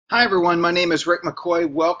Hi everyone, my name is Rick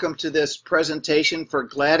McCoy. Welcome to this presentation for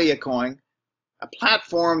Gladiacoin, a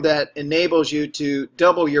platform that enables you to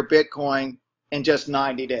double your Bitcoin in just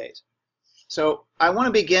 90 days. So I want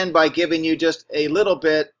to begin by giving you just a little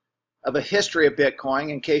bit of a history of Bitcoin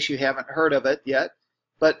in case you haven't heard of it yet.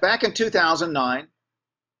 But back in 2009,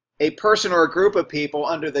 a person or a group of people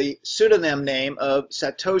under the pseudonym name of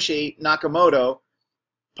Satoshi Nakamoto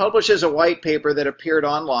publishes a white paper that appeared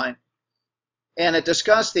online, and it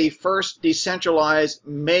discussed the first decentralized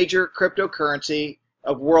major cryptocurrency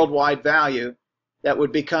of worldwide value that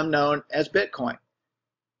would become known as Bitcoin.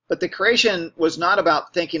 But the creation was not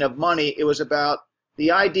about thinking of money, it was about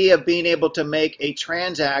the idea of being able to make a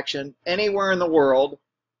transaction anywhere in the world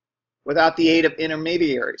without the aid of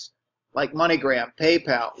intermediaries like MoneyGram,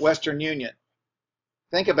 PayPal, Western Union.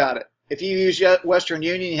 Think about it. If you use Western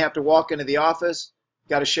Union, you have to walk into the office,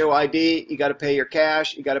 got to show ID, you got to pay your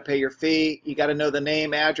cash, you got to pay your fee, you got to know the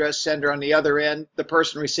name, address, sender on the other end. The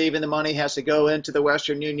person receiving the money has to go into the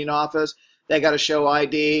Western Union office, they got to show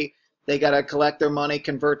ID, they got to collect their money,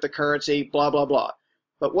 convert the currency, blah, blah, blah.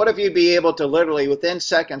 But what if you'd be able to literally within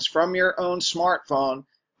seconds from your own smartphone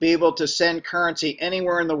be able to send currency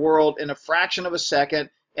anywhere in the world in a fraction of a second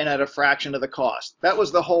and at a fraction of the cost? That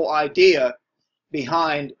was the whole idea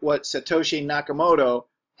behind what Satoshi Nakamoto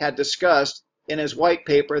had discussed in his white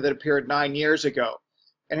paper that appeared 9 years ago.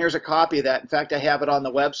 And here's a copy of that. In fact, I have it on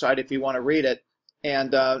the website if you want to read it.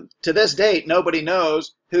 And to this date, nobody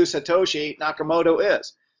knows who Satoshi Nakamoto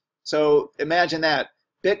is. So imagine that.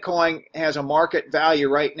 Bitcoin has a market value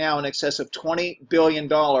right now in excess of $20 billion,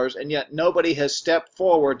 and yet nobody has stepped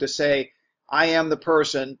forward to say, I am the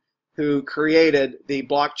person who created the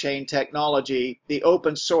blockchain technology, the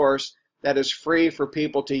open source that is free for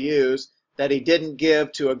people to use, that he didn't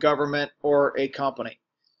give to a government or a company.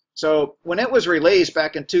 So when it was released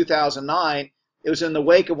back in 2009, it was in the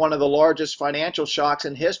wake of one of the largest financial shocks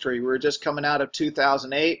in history. We were just coming out of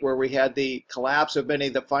 2008, where we had the collapse of many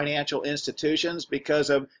of the financial institutions because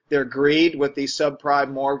of their greed with these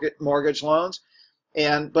subprime mortgage loans.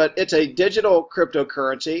 But it's a digital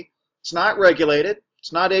cryptocurrency. It's not regulated.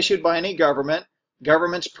 It's not issued by any government.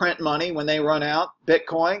 Governments print money when they run out.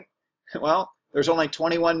 Bitcoin, well, there's only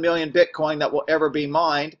 21 million Bitcoin that will ever be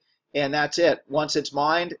mined, and that's it. Once it's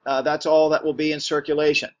mined, that's all that will be in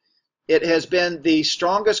circulation. It has been the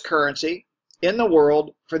strongest currency in the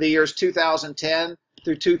world for the years 2010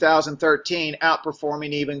 through 2013,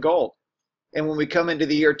 outperforming even gold. And when we come into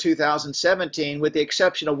the year 2017, with the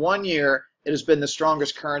exception of 1 year, it has been the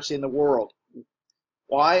strongest currency in the world.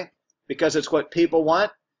 Why? Because it's what people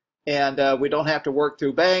want, and we don't have to work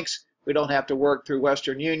through banks. We don't have to work through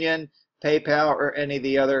Western Union, PayPal, or any of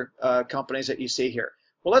the other companies that you see here.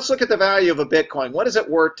 Well, let's look at the value of a Bitcoin. What is it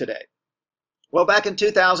worth today? Well, back in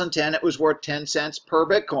 2010, it was worth 10 cents per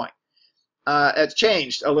Bitcoin. It's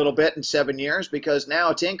changed a little bit in 7 years because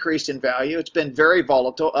now it's increased in value. It's been very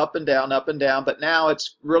volatile, up and down, but now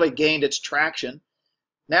it's really gained its traction.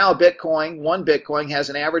 Now one Bitcoin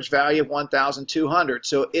has an average value of 1,200.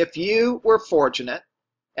 So if you were fortunate,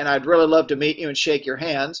 and I'd really love to meet you and shake your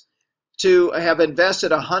hands, to have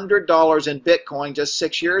invested $100 in Bitcoin just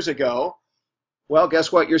 6 years ago, well,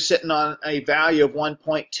 guess what? You're sitting on a value of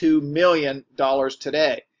 $1.2 million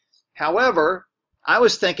today. However, I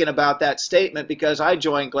was thinking about that statement because I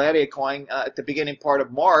joined Gladiacoin at the beginning part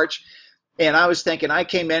of March, and I was thinking I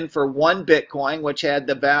came in for one Bitcoin, which had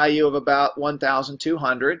the value of about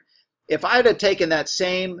 1,200. If I had taken that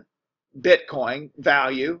same Bitcoin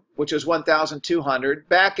value, which was 1,200,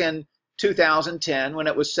 back in 2010 when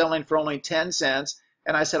it was selling for only 10 cents,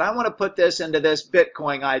 and I said, I want to put this into this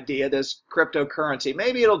Bitcoin idea, this cryptocurrency.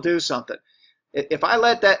 Maybe it'll do something. If I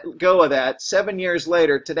let that go of that, 7 years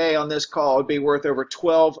later, today on this call, it would be worth over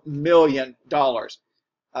 $12 million.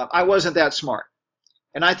 I wasn't that smart.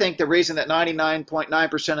 And I think the reason that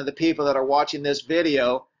 99.9% of the people that are watching this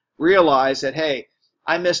video realize that, hey,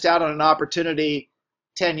 I missed out on an opportunity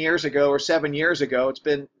 10 years ago or 7 years ago. It's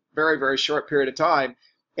been a very, very short period of time.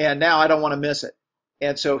 And now I don't want to miss it.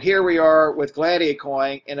 And so here we are with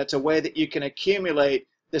Gladiacoin, and it's a way that you can accumulate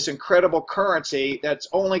this incredible currency that's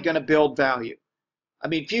only going to build value. I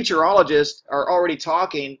mean, futurologists are already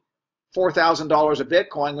talking $4,000 a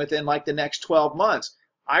Bitcoin within like the next 12 months.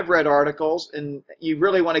 I've read articles, and you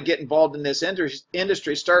really want to get involved in this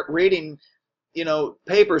industry, start reading,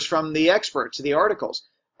 papers from the experts, the articles.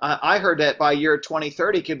 I heard that by year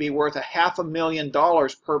 2030 it could be worth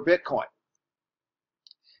 $500,000 per Bitcoin.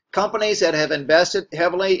 Companies that have invested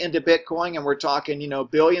heavily into Bitcoin, and we're talking,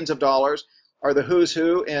 billions of dollars, are the who's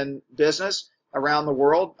who in business around the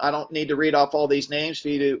world. I don't need to read off all these names for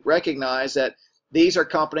you to recognize that these are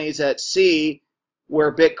companies that see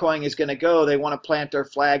where Bitcoin is going to go. They want to plant their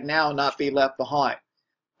flag now, not be left behind.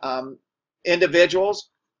 Individuals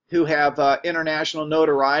who have international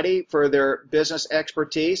notoriety for their business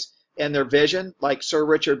expertise and their vision, like Sir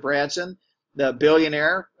Richard Branson, the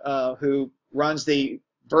billionaire who runs the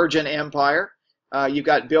Virgin Empire. You've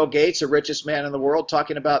got Bill Gates, the richest man in the world,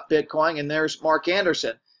 talking about Bitcoin, and there's Mark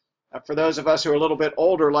Anderson. For those of us who are a little bit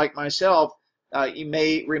older, like myself, you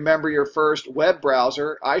may remember your first web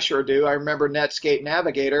browser. I sure do. I remember Netscape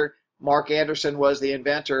Navigator. Mark Anderson was the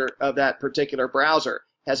inventor of that particular browser,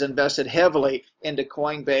 has invested heavily into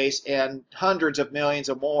Coinbase and hundreds of millions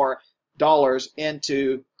or more dollars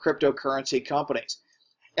into cryptocurrency companies.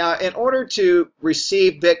 In order to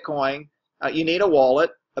receive Bitcoin, you need a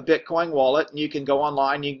wallet, a Bitcoin wallet, and you can go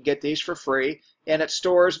online, you can get these for free, and it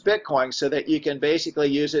stores Bitcoin so that you can basically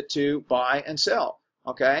use it to buy and sell,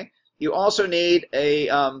 okay? You also need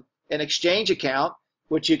an exchange account,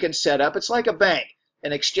 which you can set up. It's like a bank.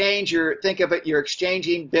 An exchange, think of it, you're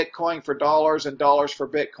exchanging Bitcoin for dollars and dollars for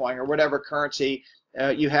Bitcoin, or whatever currency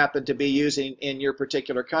you happen to be using in your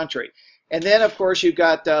particular country. And then, of course, you've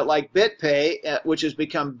got like BitPay, which has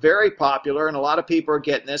become very popular, and a lot of people are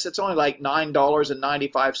getting this. It's only like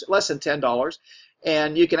 $9.95, less than $10,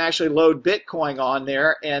 and you can actually load Bitcoin on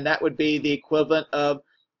there, and that would be the equivalent of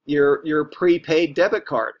your prepaid debit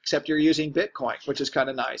card, except you're using Bitcoin, which is kind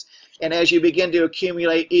of nice. And as you begin to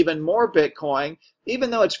accumulate even more Bitcoin, even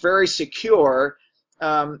though it's very secure,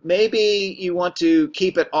 maybe you want to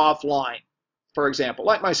keep it offline. For example,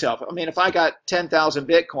 like myself, I mean, if I got 10,000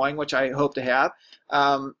 Bitcoin, which I hope to have,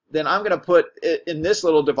 then I'm going to put it in this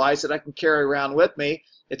little device that I can carry around with me.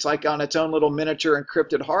 It's like on its own little miniature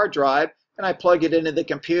encrypted hard drive, and I plug it into the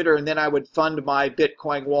computer, and then I would fund my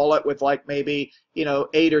Bitcoin wallet with like maybe,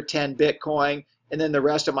 8 or 10 Bitcoin, and then the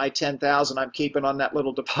rest of my 10,000 I'm keeping on that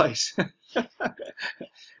little device.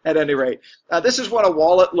 At any rate, this is what a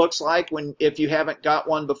wallet looks like if you haven't got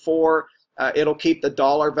one before. It'll keep the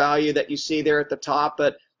dollar value that you see there at the top,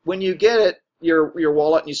 but when you get it, your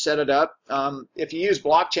wallet, and you set it up, if you use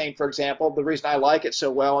blockchain, for example, the reason I like it so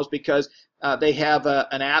well is because they have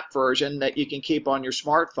an app version that you can keep on your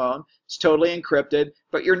smartphone. It's totally encrypted,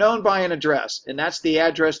 but you're known by an address, and that's the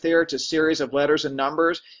address there. It's a series of letters and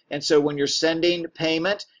numbers, and so when you're sending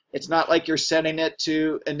payment, it's not like you're sending it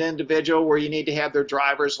to an individual where you need to have their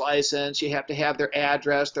driver's license, you have to have their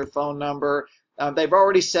address, their phone number. They've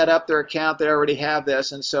already set up their account, they already have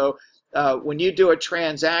this, and so when you do a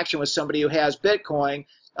transaction with somebody who has Bitcoin,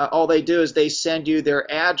 all they do is they send you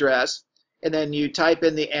their address, and then you type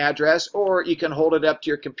in the address, or you can hold it up to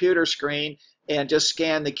your computer screen and just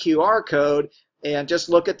scan the QR code and just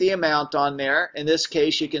look at the amount on there. In this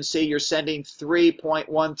case, you can see you're sending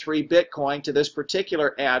 3.13 Bitcoin to this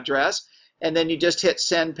particular address, and then you just hit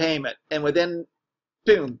send payment, and within,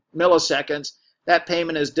 boom, milliseconds, that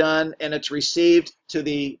payment is done, and it's received to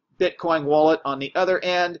the Bitcoin wallet on the other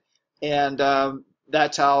end, and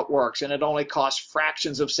that's how it works. And it only costs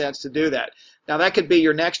fractions of cents to do that. Now, that could be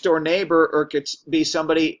your next door neighbor, or it could be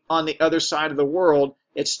somebody on the other side of the world.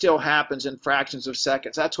 It still happens in fractions of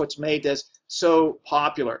seconds. That's what's made this so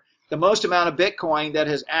popular. The most amount of Bitcoin that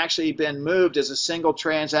has actually been moved is a single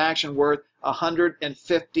transaction worth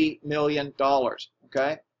 $150 million.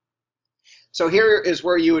 Okay? So here is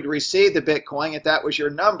where you would receive the Bitcoin. If that was your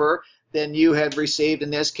number, then you had received,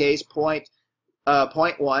 in this case,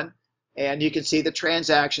 0.1. And you can see the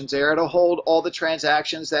transactions there. It'll hold all the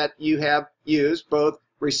transactions that you have used, both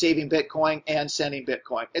receiving Bitcoin and sending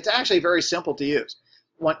Bitcoin. It's actually very simple to use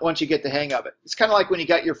once you get the hang of it. It's kind of like when you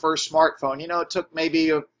got your first smartphone. It took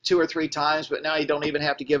maybe 2 or 3 times, but now you don't even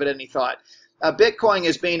have to give it any thought. Bitcoin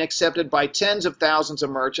is being accepted by tens of thousands of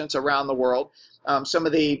merchants around the world. Some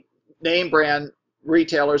of the name brand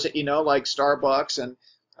retailers that like Starbucks and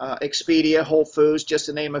Expedia, Whole Foods, just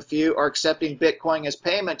to name a few, are accepting Bitcoin as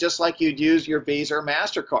payment, just like you'd use your Visa or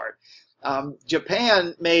MasterCard.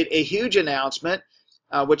 Japan made a huge announcement,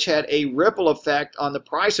 which had a ripple effect on the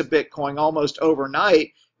price of Bitcoin almost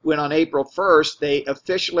overnight, when on April 1st, they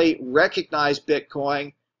officially recognized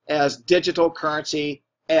Bitcoin as digital currency,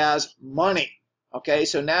 as money. Okay,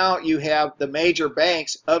 so now you have the major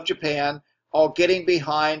banks of Japan all getting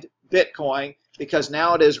behind Bitcoin, because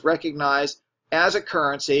now it is recognized as a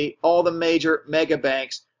currency. All the major mega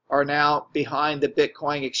banks are now behind the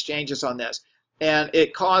Bitcoin exchanges on this. And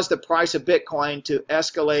it caused the price of Bitcoin to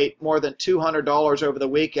escalate more than $200 over the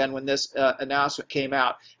weekend when this announcement came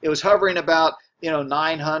out. It was hovering about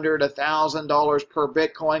 $900, $1,000 per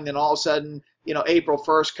Bitcoin. Then all of a sudden, April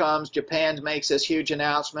 1st comes, Japan makes this huge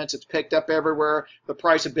announcement. It's picked up everywhere. The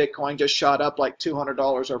price of Bitcoin just shot up like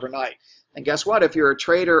 $200 overnight. And guess what? If you're a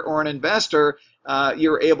trader or an investor,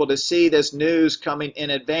 you're able to see this news coming in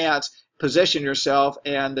advance, position yourself,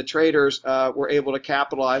 and the traders were able to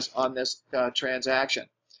capitalize on this transaction.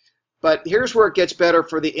 But here's where it gets better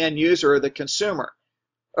for the end user or the consumer.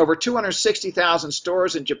 Over 260,000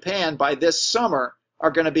 stores in Japan by this summer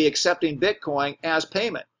are going to be accepting Bitcoin as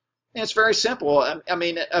payment. And it's very simple. I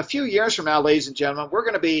mean, a few years from now, ladies and gentlemen, we're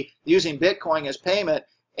going to be using Bitcoin as payment,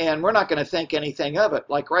 and we're not going to think anything of it.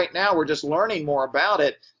 Like right now, we're just learning more about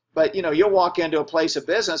it. But, you know, you'll walk into a place of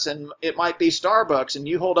business and it might be Starbucks, and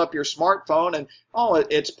you hold up your smartphone and, oh,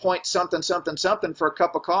 it's point something, something, something for a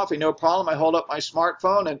cup of coffee. No problem. I hold up my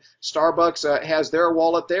smartphone and Starbucks has their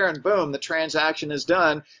wallet there, and boom, the transaction is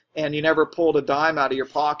done, and you never pulled a dime out of your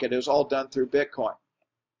pocket. It was all done through Bitcoin.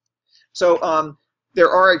 So there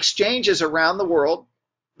are exchanges around the world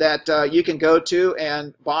that you can go to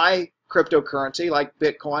and buy cryptocurrency like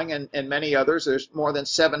Bitcoin and many others. There's more than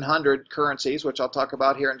 700 currencies, which I'll talk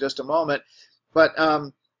about here in just a moment. But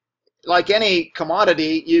like any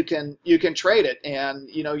commodity, you can trade it, and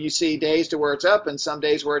you know, you see days to where it's up and some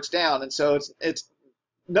days where it's down, and so it's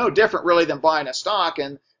no different really than buying a stock.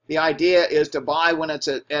 And the idea is to buy when it's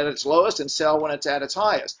at its lowest and sell when it's at its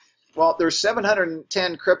highest. Well, there's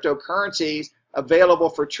 710 cryptocurrencies available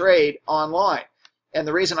for trade online. And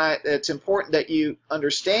the reason it's important that you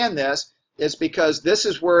understand this is because this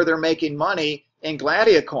is where they're making money in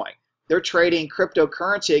Gladiacoin. They're trading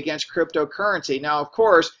cryptocurrency against cryptocurrency. Now, of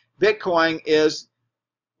course, Bitcoin is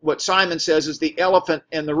what Simon says is the elephant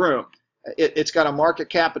in the room. It's got a market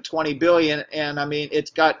cap of 20 billion, and I mean,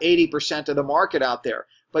 it's got 80% of the market out there.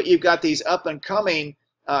 But you've got these up and coming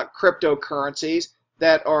cryptocurrencies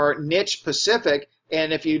that are niche specific,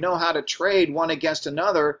 and if you know how to trade one against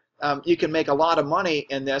another, you can make a lot of money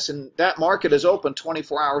in this, and that market is open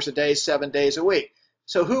 24 hours a day, 7 days a week.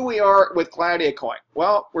 So who we are with Gladiacoin?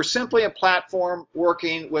 Well, we're simply a platform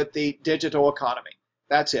working with the digital economy.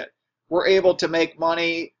 That's it. We're able to make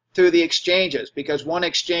money through the exchanges because one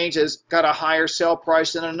exchange has got a higher sell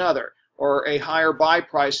price than another or a higher buy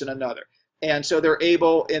price than another. And so they're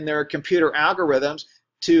able in their computer algorithms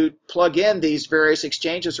to plug in these various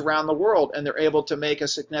exchanges around the world, and they're able to make a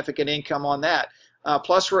significant income on that.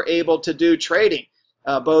 Plus, we're able to do trading,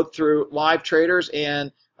 both through live traders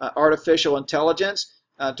and artificial intelligence,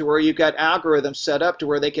 to where you've got algorithms set up to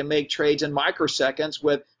where they can make trades in microseconds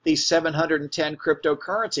with these 710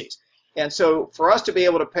 cryptocurrencies. And so for us to be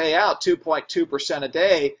able to pay out 2.2% a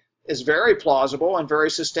day is very plausible and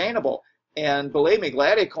very sustainable. And believe me,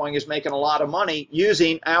 Gladiacoin is making a lot of money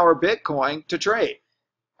using our Bitcoin to trade.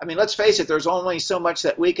 I mean, let's face it, there's only so much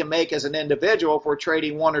that we can make as an individual if we're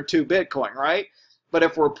trading 1 or 2 Bitcoin, right? But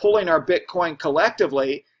if we're pulling our Bitcoin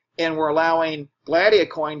collectively and we're allowing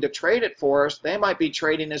Gladiacoin to trade it for us, they might be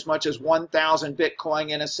trading as much as 1,000 Bitcoin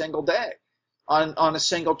in a single day on a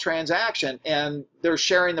single transaction. And they're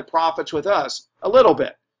sharing the profits with us a little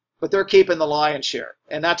bit, but they're keeping the lion's share.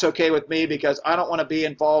 And that's okay with me because I don't want to be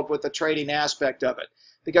involved with the trading aspect of it.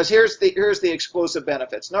 Because here's the exclusive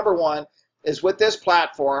benefits. Number one is with this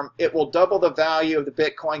platform, it will double the value of the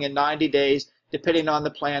Bitcoin in 90 days depending on the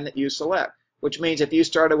plan that you select. Which means if you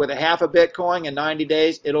started with a half a Bitcoin in 90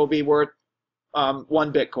 days, it'll be worth 1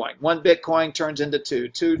 Bitcoin. 1 Bitcoin turns into 2,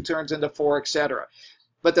 2 turns into 4, etc.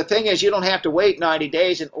 But the thing is, you don't have to wait 90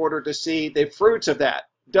 days in order to see the fruits of that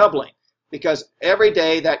doubling, because every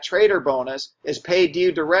day that trader bonus is paid to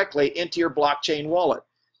you directly into your blockchain wallet.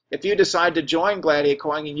 If you decide to join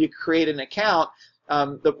Gladiacoin and you create an account,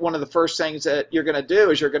 one of the first things that you're going to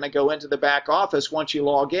do is you're going to go into the back office once you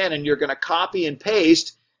log in, and you're going to copy and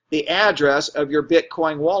paste the address of your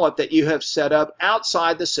Bitcoin wallet that you have set up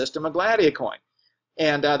outside the system of Gladiacoin.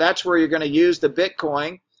 And that's where you're going to use the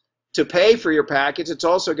Bitcoin to pay for your package. It's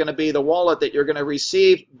also going to be the wallet that you're going to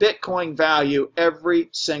receive Bitcoin value every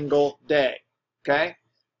single day. Okay?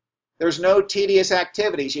 There's no tedious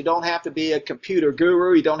activities. You don't have to be a computer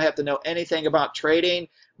guru. You don't have to know anything about trading,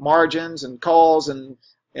 margins and calls and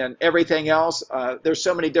everything else. There's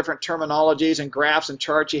so many different terminologies and graphs and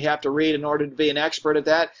charts you have to read in order to be an expert at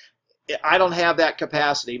that. I don't have that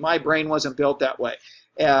capacity. My brain wasn't built that way.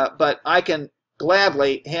 But I can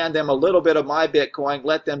gladly hand them a little bit of my Bitcoin,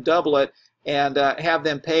 let them double it, and have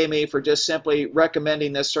them pay me for just simply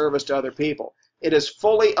recommending this service to other people. It is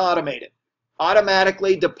fully automated,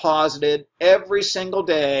 automatically deposited every single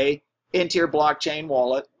day into your blockchain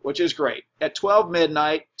wallet, which is great, at 12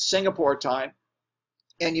 midnight Singapore time.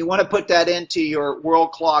 And you want to put that into your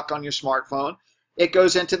world clock on your smartphone. It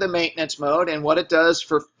goes into the maintenance mode, and what it does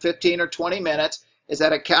for 15 or 20 minutes is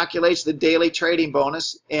that it calculates the daily trading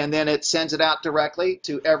bonus, and then it sends it out directly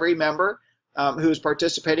to every member who's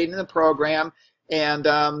participating in the program.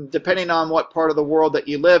 And depending on what part of the world that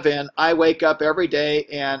you live in, I wake up every day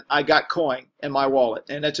and I got coin in my wallet,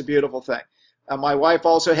 and it's a beautiful thing. My wife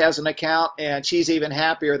also has an account, and she's even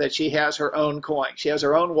happier that she has her own coin. She has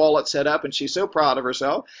her own wallet set up, and she's so proud of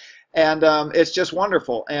herself. And it's just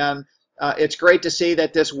wonderful. And it's great to see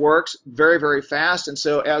that this works very, very fast. And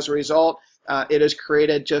so as a result, it has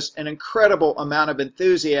created just an incredible amount of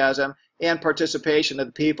enthusiasm and participation of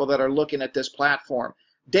the people that are looking at this platform.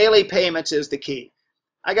 Daily payments is the key.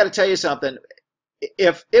 I got to tell you something.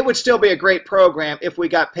 If it would still be a great program if we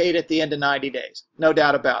got paid at the end of 90 days, no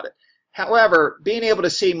doubt about it. However, being able to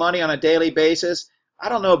see money on a daily basis, I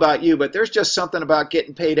don't know about you, but there's just something about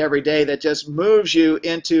getting paid every day that just moves you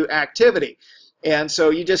into activity. And so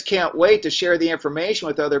you just can't wait to share the information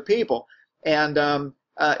with other people. And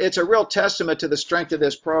it's a real testament to the strength of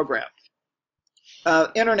this program.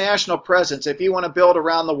 International presence. If you want to build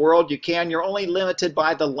around the world, you can. You're only limited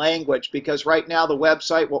by the language because right now the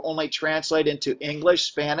website will only translate into English,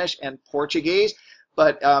 Spanish, and Portuguese.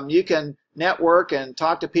 But you can network and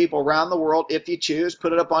talk to people around the world if you choose.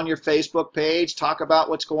 Put it up on your Facebook page. Talk about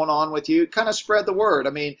what's going on with you. Kind of spread the word.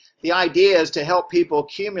 I mean, the idea is to help people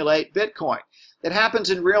accumulate Bitcoin. It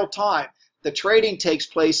happens in real time. The trading takes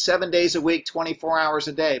place 7 days a week, 24 hours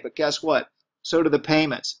a day. But guess what? So do the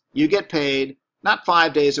payments. You get paid. Not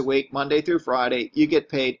 5 days a week, Monday through Friday. You get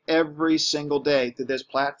paid every single day through this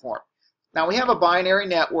platform. Now we have a binary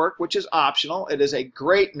network, which is optional. It is a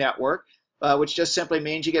great network, which just simply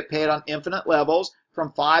means you get paid on infinite levels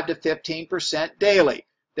from 5 to 15% daily.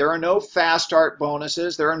 There are no fast start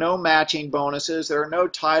bonuses. There are no matching bonuses. There are no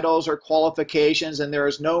titles or qualifications, and there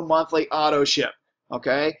is no monthly auto ship.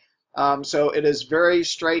 Okay, so it is very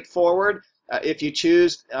straightforward. If you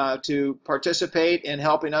choose to participate in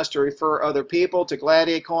helping us to refer other people to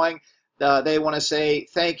Gladiacoin, they want to say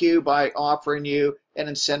thank you by offering you an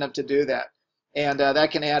incentive to do that. And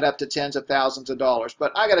that can add up to tens of thousands of dollars.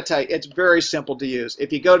 But I got to tell you, it's very simple to use.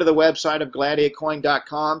 If you go to the website of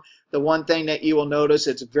gladiacoin.com, the one thing that you will notice,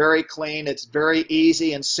 it's very clean, it's very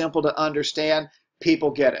easy and simple to understand.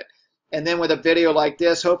 People get it. And then with a video like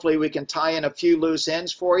this, hopefully we can tie in a few loose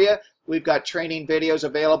ends for you. We've got training videos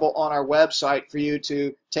available on our website for you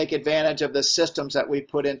to take advantage of the systems that we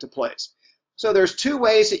put into place. So there's two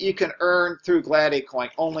ways that you can earn through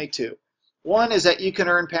Gladiacoin, only two. One is that you can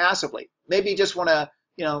earn passively. Maybe you just want to,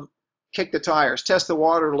 kick the tires, test the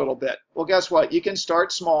water a little bit. Well, guess what? You can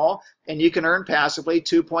start small and you can earn passively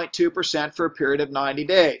 2.2% for a period of 90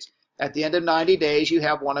 days. At the end of 90 days, you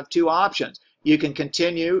have one of two options. You can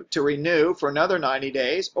continue to renew for another 90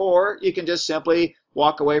 days, or you can just simply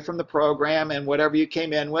walk away from the program, and whatever you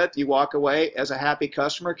came in with, you walk away as a happy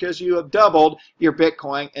customer because you have doubled your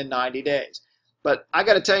Bitcoin in 90 days. But I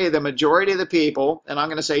got to tell you, the majority of the people, and I'm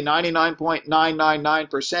going to say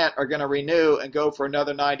 99.999%, are going to renew and go for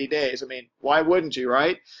another 90 days. I mean, why wouldn't you,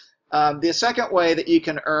 right? The second way that you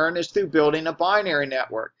can earn is through building a binary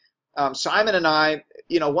network. Simon and I,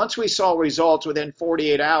 once we saw results within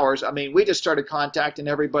 48 hours, I mean, we just started contacting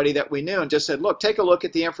everybody that we knew and just said, look, take a look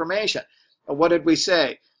at the information. What did we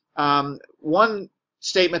say? One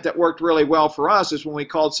statement that worked really well for us is when we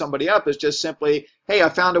called somebody up is just simply, hey, I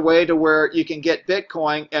found a way to where you can get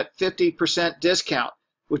Bitcoin at 50% discount.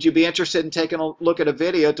 Would you be interested in taking a look at a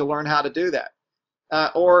video to learn how to do that?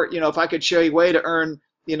 Or, if I could show you a way to earn,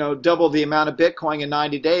 double the amount of Bitcoin in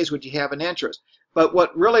 90 days, would you have an interest? But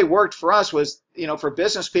what really worked for us was, for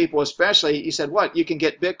business people especially, you said, what, you can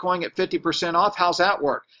get Bitcoin at 50% off? How's that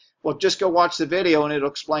work? Well, just go watch the video and it'll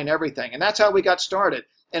explain everything. And that's how we got started.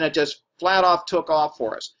 And it just flat off took off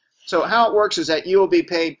for us. So how it works is that you will be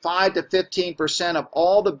paid 5 to 15% of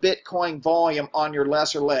all the Bitcoin volume on your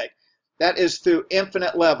lesser leg. That is through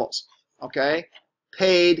infinite levels, okay?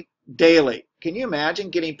 Paid daily. Can you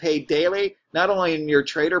imagine getting paid daily, not only in your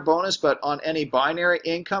trader bonus, but on any binary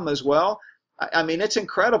income as well? I mean, it's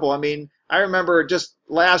incredible. I mean, I remember just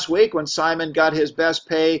last week when Simon got his best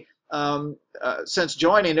pay since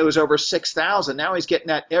joining, it was over $6,000. Now he's getting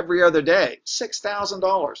that every other day.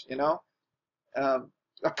 $6,000,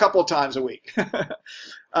 a couple times a week.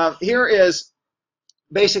 Here is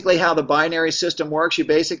basically how the binary system works. You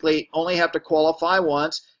basically only have to qualify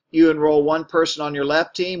once. You enroll one person on your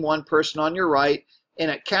left team, one person on your right,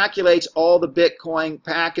 and it calculates all the Bitcoin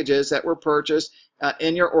packages that were purchased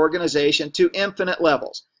in your organization to infinite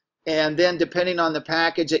levels. And then depending on the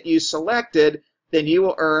package that you selected, then you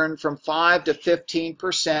will earn from 5 to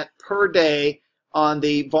 15% per day on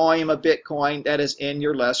the volume of Bitcoin that is in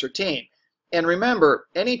your lesser team. And remember,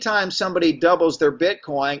 anytime somebody doubles their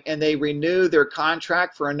Bitcoin and they renew their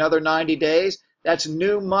contract for another 90 days, that's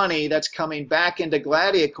new money that's coming back into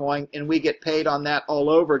Gladiacoin, and we get paid on that all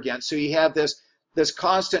over again. So you have this this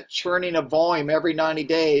constant churning of volume every 90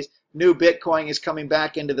 days, new Bitcoin is coming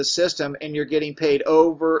back into the system and you're getting paid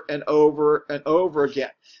over and over and over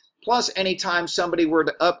again. Plus, anytime somebody were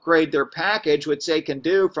to upgrade their package, which they can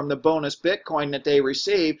do from the bonus Bitcoin that they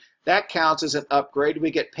receive, that counts as an upgrade.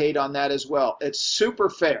 We get paid on that as well. It's super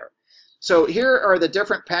fair. So here are the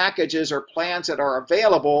different packages or plans that are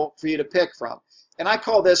available for you to pick from. And I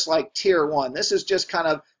call this like tier 1. This is just kind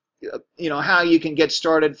of, how you can get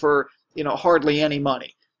started for, hardly any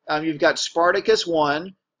money. You've got Spartacus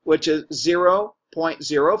 1, which is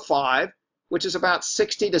 0.05, which is about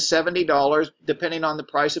 $60 to $70, depending on the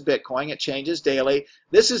price of Bitcoin. It changes daily.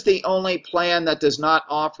 This is the only plan that does not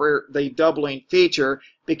offer the doubling feature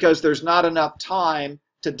because there's not enough time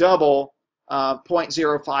to double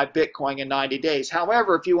 0.05 Bitcoin in 90 days.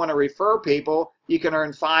 However, if you want to refer people, you can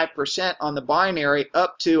earn 5% on the binary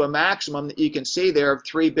up to a maximum that you can see there of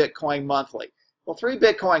 3 Bitcoin monthly. Well, 3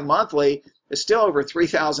 Bitcoin monthly is still over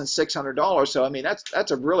 $3,600. So, I mean,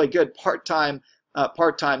 that's a really good part-time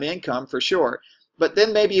income for sure. But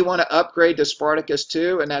then maybe you want to upgrade to Spartacus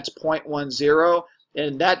 2, and that's 0.10,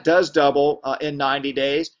 and that does double in 90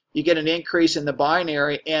 days. You get an increase in the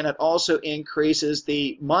binary, and it also increases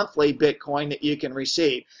the monthly Bitcoin that you can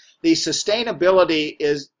receive. The sustainability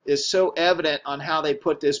is so evident on how they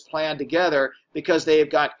put this plan together because they've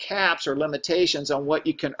got caps or limitations on what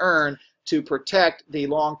you can earn to protect the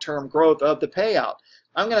long-term growth of the payout.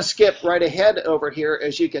 I'm going to skip right ahead over here.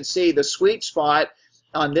 As you can see, the sweet spot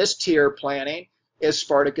on this tier planning is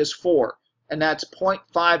Spartacus 4, and that's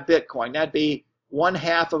 0.5 Bitcoin. That'd be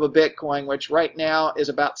 1/2 of a Bitcoin, which right now is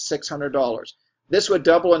about $600. This would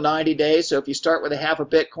double in 90 days, so if you start with 1/2 a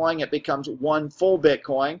Bitcoin, it becomes 1 full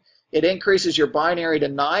Bitcoin. It increases your binary to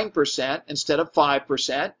 9% instead of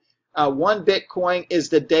 5%. 1 Bitcoin is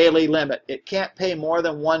the daily limit. It can't pay more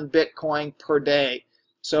than 1 Bitcoin per day.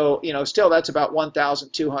 So, still that's about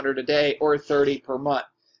 1,200 a day or 30 per month.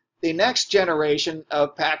 The next generation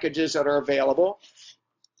of packages that are available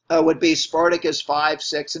would be Spartacus 5,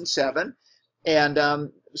 6, and 7.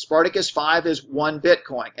 And Spartacus 5 is 1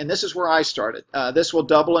 Bitcoin. And this is where I started. This will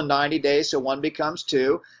double in 90 days, so 1 becomes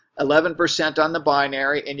 2. 11% on the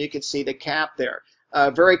binary, and you can see the cap there.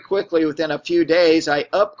 Very quickly, within a few days, I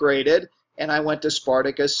upgraded, and I went to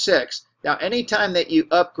Spartacus 6. Now, anytime that you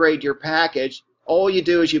upgrade your package, all you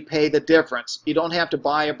do is you pay the difference. You don't have to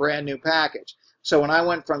buy a brand new package. So when I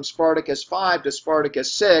went from Spartacus 5 to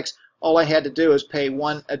Spartacus 6, all I had to do was pay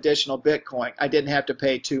 1 additional Bitcoin. I didn't have to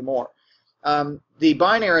pay 2 more. The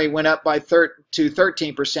binary went up by to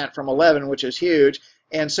 13% from 11, which is huge,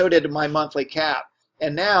 and so did my monthly cap.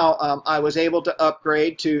 And now I was able to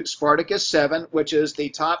upgrade to Spartacus 7, which is the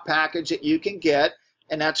top package that you can get,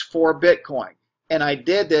 and that's 4 Bitcoin. And I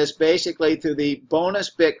did this basically through the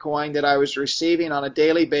bonus Bitcoin that I was receiving on a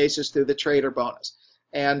daily basis through the trader bonus.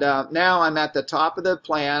 And now I'm at the top of the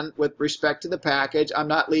plan with respect to the package. I'm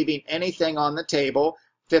not leaving anything on the table.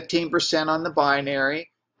 15% on the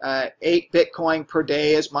binary. 8 Bitcoin per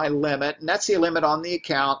day is my limit, and that's the limit on the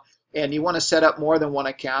account. And you want to set up more than 1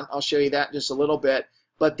 account. I'll show you that in just a little bit.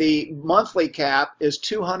 But the monthly cap is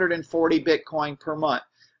 240 Bitcoin per month.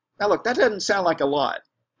 Now look, that doesn't sound like a lot.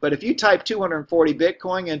 But if you type 240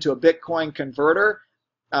 Bitcoin into a Bitcoin converter,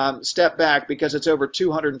 step back because it's over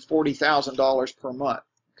 $240,000 per month.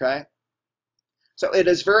 Okay? So it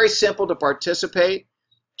is very simple to participate.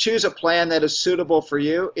 Choose a plan that is suitable for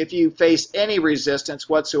you. If you face any resistance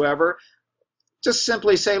whatsoever, just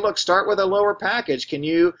simply say, look, start with a lower package. Can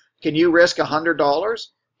you risk $100?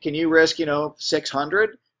 Can you risk,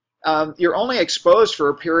 $600? You're only exposed for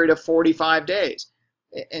a period of 45 days.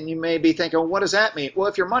 And you may be thinking, well, what does that mean? Well,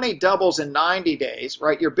 if your money doubles in 90 days,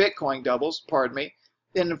 right, your Bitcoin doubles, pardon me,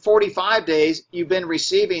 then in 45 days, you've been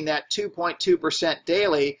receiving that 2.2%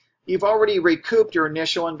 daily. You've already recouped your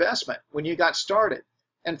initial investment when you got started.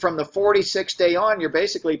 And from the 46th day on, you're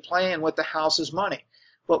basically playing with the house's money.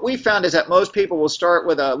 What we found is that most people will start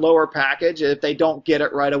with a lower package if they don't get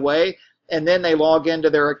it right away, and then they log into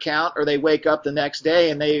their account or they wake up the next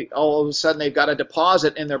day and they all of a sudden they've got a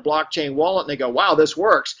deposit in their blockchain wallet and they go, wow, this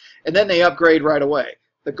works, and then they upgrade right away.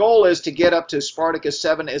 The goal is to get up to Spartacus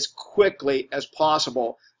 7 as quickly as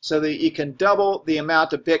possible so that you can double the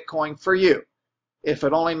amount of Bitcoin for you, if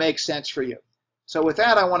it only makes sense for you. So with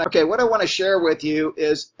that, what I want to share with you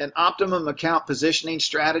is an optimum account positioning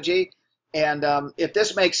strategy. And if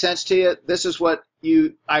this makes sense to you, this is what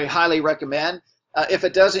I highly recommend. If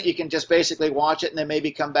it doesn't, you can just basically watch it and then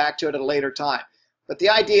maybe come back to it at a later time. But the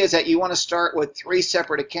idea is that you want to start with 3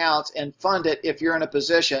 separate accounts and fund it if you're in a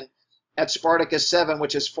position at Spartacus 7,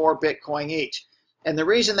 which is 4 Bitcoin each. And the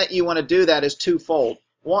reason that you want to do that is twofold.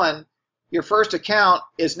 One, your first account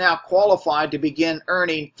is now qualified to begin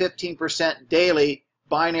earning 15% daily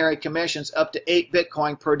binary commissions up to 8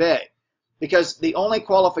 Bitcoin per day. Because the only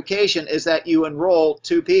qualification is that you enroll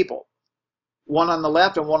 2 people, one on the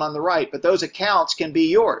left and one on the right, but those accounts can be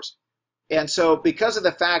yours. And so because of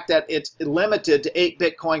the fact that it's limited to 8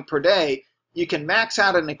 Bitcoin per day, you can max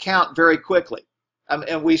out an account very quickly.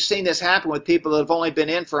 And we've seen this happen with people that have only been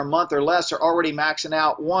in for a month or less are already maxing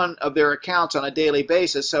out one of their accounts on a daily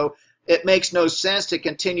basis. So it makes no sense to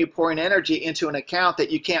continue pouring energy into an account that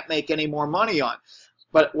you can't make any more money on.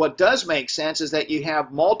 But what does make sense is that you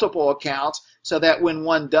have multiple accounts so that when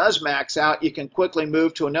one does max out, you can quickly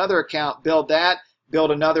move to another account, build that,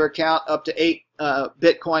 build another account up to 8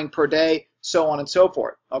 Bitcoin per day, so on and so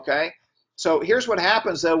forth. Okay? So here's what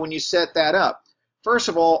happens though when you set that up. First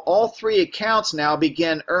of all 3 accounts now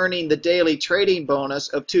begin earning the daily trading bonus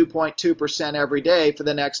of 2.2% every day for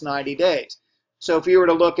the next 90 days. So if you were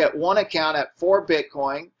to look at one account at 4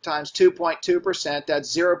 Bitcoin times 2.2%,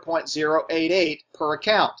 that's 0.088 per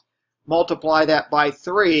account. Multiply that by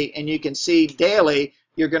 3 and you can see daily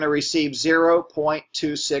you're going to receive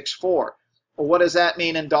 0.264. Well, what does that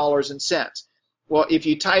mean in dollars and cents? Well, if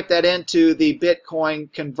you type that into the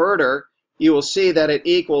Bitcoin converter, you will see that it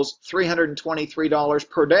equals $323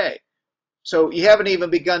 per day. So you haven't even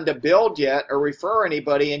begun to build yet or refer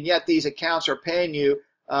anybody, and yet these accounts are paying you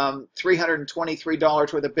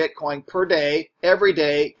 $323 worth of Bitcoin per day, every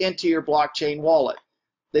day, into your blockchain wallet.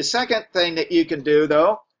 The second thing that you can do,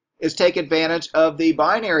 though, is take advantage of the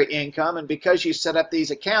binary income, and because you set up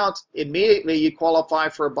these accounts, immediately you qualify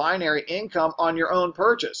for a binary income on your own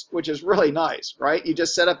purchase, which is really nice, right? You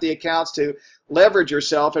just set up the accounts to leverage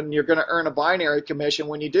yourself, and you're going to earn a binary commission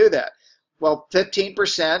when you do that. Well,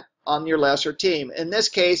 15% on your lesser team. In this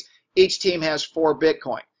case, each team has 4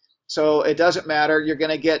 Bitcoin. So it doesn't matter. You're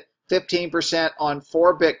going to get 15% on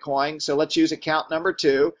 4 Bitcoin. So let's use account number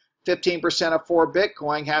 2. 15% of 4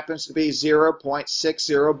 Bitcoin happens to be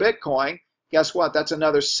 0.60 Bitcoin. Guess what? That's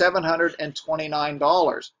another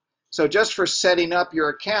 $729. So just for setting up your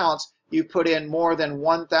accounts, you put in more than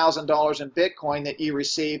 $1,000 in Bitcoin that you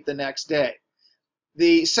receive the next day.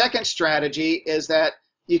 The second strategy is that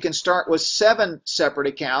you can start with 7 separate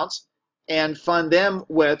accounts and fund them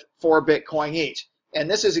with 4 Bitcoin each. And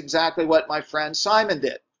this is exactly what my friend Simon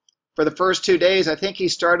did. For the first 2 days, I think he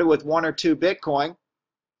started with 1 or 2 Bitcoin.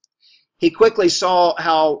 He quickly saw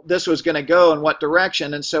how this was going to go in what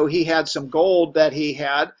direction, and so he had some gold that he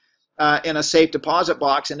had in a safe deposit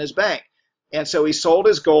box in his bank. And so he sold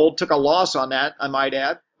his gold, took a loss on that, I might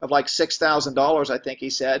add, of like $6,000, I think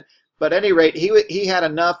he said. But at any rate, he had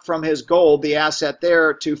enough from his gold, the asset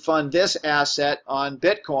there, to fund this asset on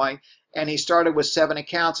Bitcoin, and he started with 7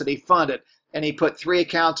 accounts that he funded. And he put 3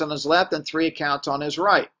 accounts on his left and 3 accounts on his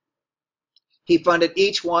right. He funded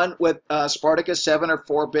each one with Spartacus 7 or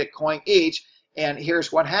 4 Bitcoin each, and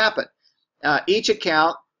here's what happened. Each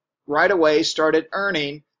account right away started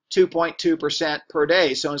earning 2.2% per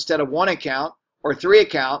day. So instead of 1 account or 3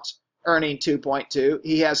 accounts earning 2.2,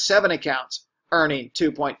 he has 7 accounts earning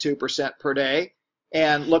 2.2% per day.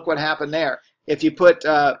 And look what happened there. If you put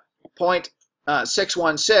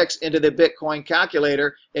 0.616 into the Bitcoin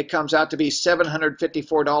calculator, it comes out to be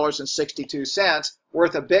 $754.62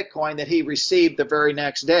 worth of Bitcoin that he received the very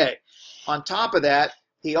next day. On top of that,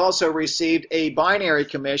 he also received a binary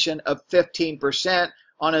commission of 15%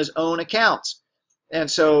 on his own accounts. And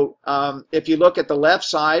so if you look at the left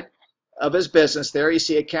side of his business there, you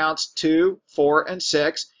see accounts 2, 4, and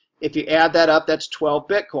 6. If you add that up, that's 12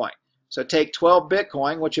 Bitcoin. So take 12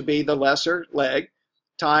 Bitcoin, which would be the lesser leg,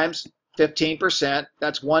 times 15%,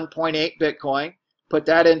 that's 1.8 Bitcoin. Put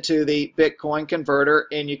that into the Bitcoin converter,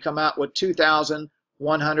 and you come out with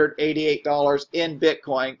 $2,188 in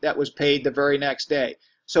Bitcoin that was paid the very next day.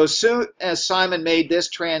 So as soon as Simon made this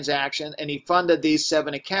transaction and he funded these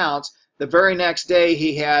 7 accounts, the very next day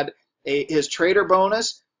he had his trader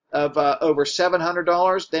bonus of over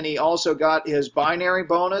 $700. Then he also got his binary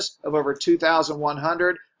bonus of over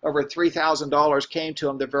 $2,100. Over $3,000 came to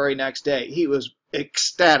him the very next day. He was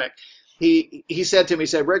ecstatic. He said to me, he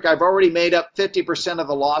said, Rick, I've already made up 50% of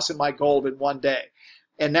the loss in my gold in one day.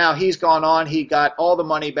 And now he's gone on. He got all the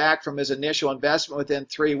money back from his initial investment within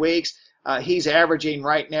 3 weeks. He's averaging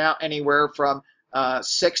right now anywhere from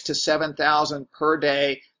 $6,000 to $7,000 per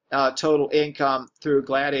day total income through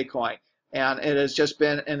Gladiacoin. And it has just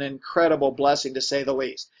been an incredible blessing, to say the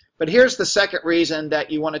least. But here's the second reason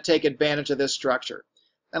that you want to take advantage of this structure.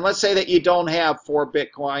 And let's say that you don't have 4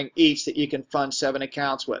 Bitcoin each that you can fund 7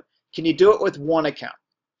 accounts with. Can you do it with 1 account?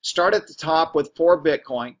 Start at the top with 4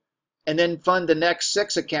 Bitcoin and then fund the next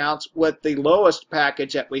 6 accounts with the lowest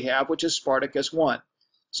package that we have, which is Spartacus 1.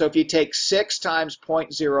 So if you take 6 times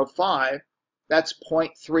 0.05, that's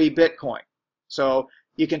 0.3 Bitcoin. So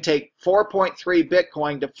you can take 4.3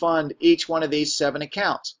 Bitcoin to fund each one of these 7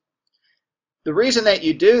 accounts. The reason that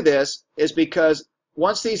you do this is because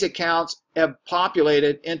once these accounts have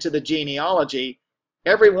populated into the genealogy,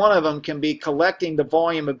 every one of them can be collecting the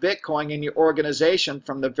volume of Bitcoin in your organization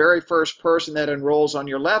from the very first person that enrolls on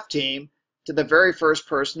your left team to the very first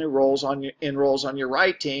person who enrolls on your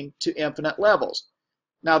right team to infinite levels.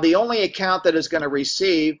 Now, the only account that is going to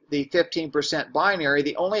receive the 15% binary,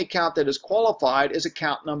 the only account that is qualified is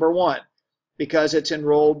account number 1, because it's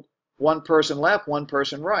enrolled one person left, one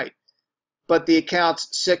person right. But the accounts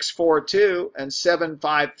 642 and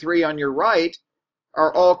 753 on your right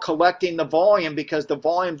are all collecting the volume because the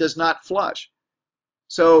volume does not flush.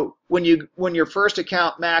 So when your first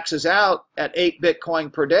account maxes out at 8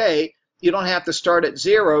 Bitcoin per day, you don't have to start at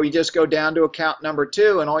 0. You just go down to account number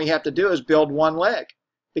 2, and all you have to do is build one leg,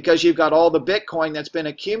 because you've got all the Bitcoin that's been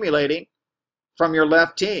accumulating from your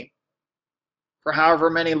left team for however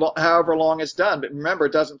long it's done. But remember,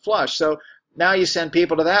 it doesn't flush. So now you send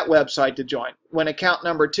people to that website to join. When account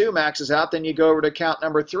number 2 maxes out, then you go over to account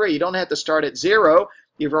number 3. You don't have to start at 0.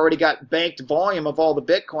 You've already got banked volume of all the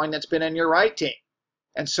Bitcoin that's been in your right team,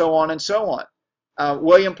 and so on and so on.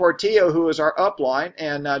 William Portillo, who is our upline,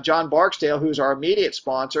 and John Barksdale, who's our immediate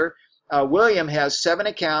sponsor. William has 7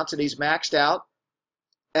 accounts that he's maxed out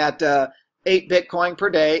at 8 Bitcoin per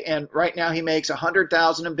day, and right now he makes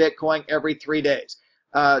 100,000 in Bitcoin every 3 days.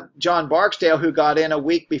 John Barksdale, who got in a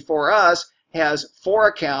week before us, has 4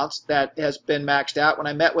 accounts that has been maxed out. When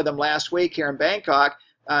I met with him last week here in Bangkok,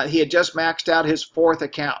 he had just maxed out his 4th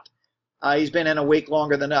account. He's been in a week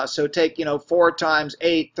longer than us. So take 4 times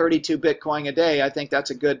 8, 32 Bitcoin a day. I think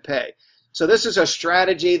that's a good pay. So this is a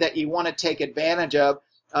strategy that you want to take advantage of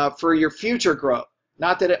for your future growth.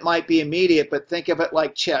 Not that it might be immediate, but think of it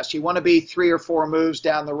like chess. You want to be 3 or 4 moves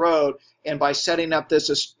down the road, and by setting up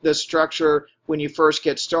this structure when you first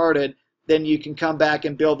get started, then you can come back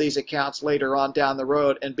and build these accounts later on down the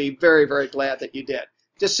road and be very, very glad that you did.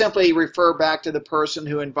 Just simply refer back to the person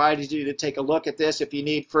who invited you to take a look at this if you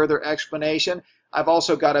need further explanation. I've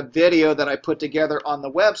also got a video that I put together on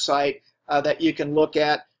the website that you can look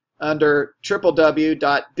at under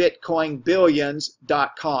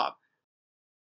www.bitcoinbillions.com.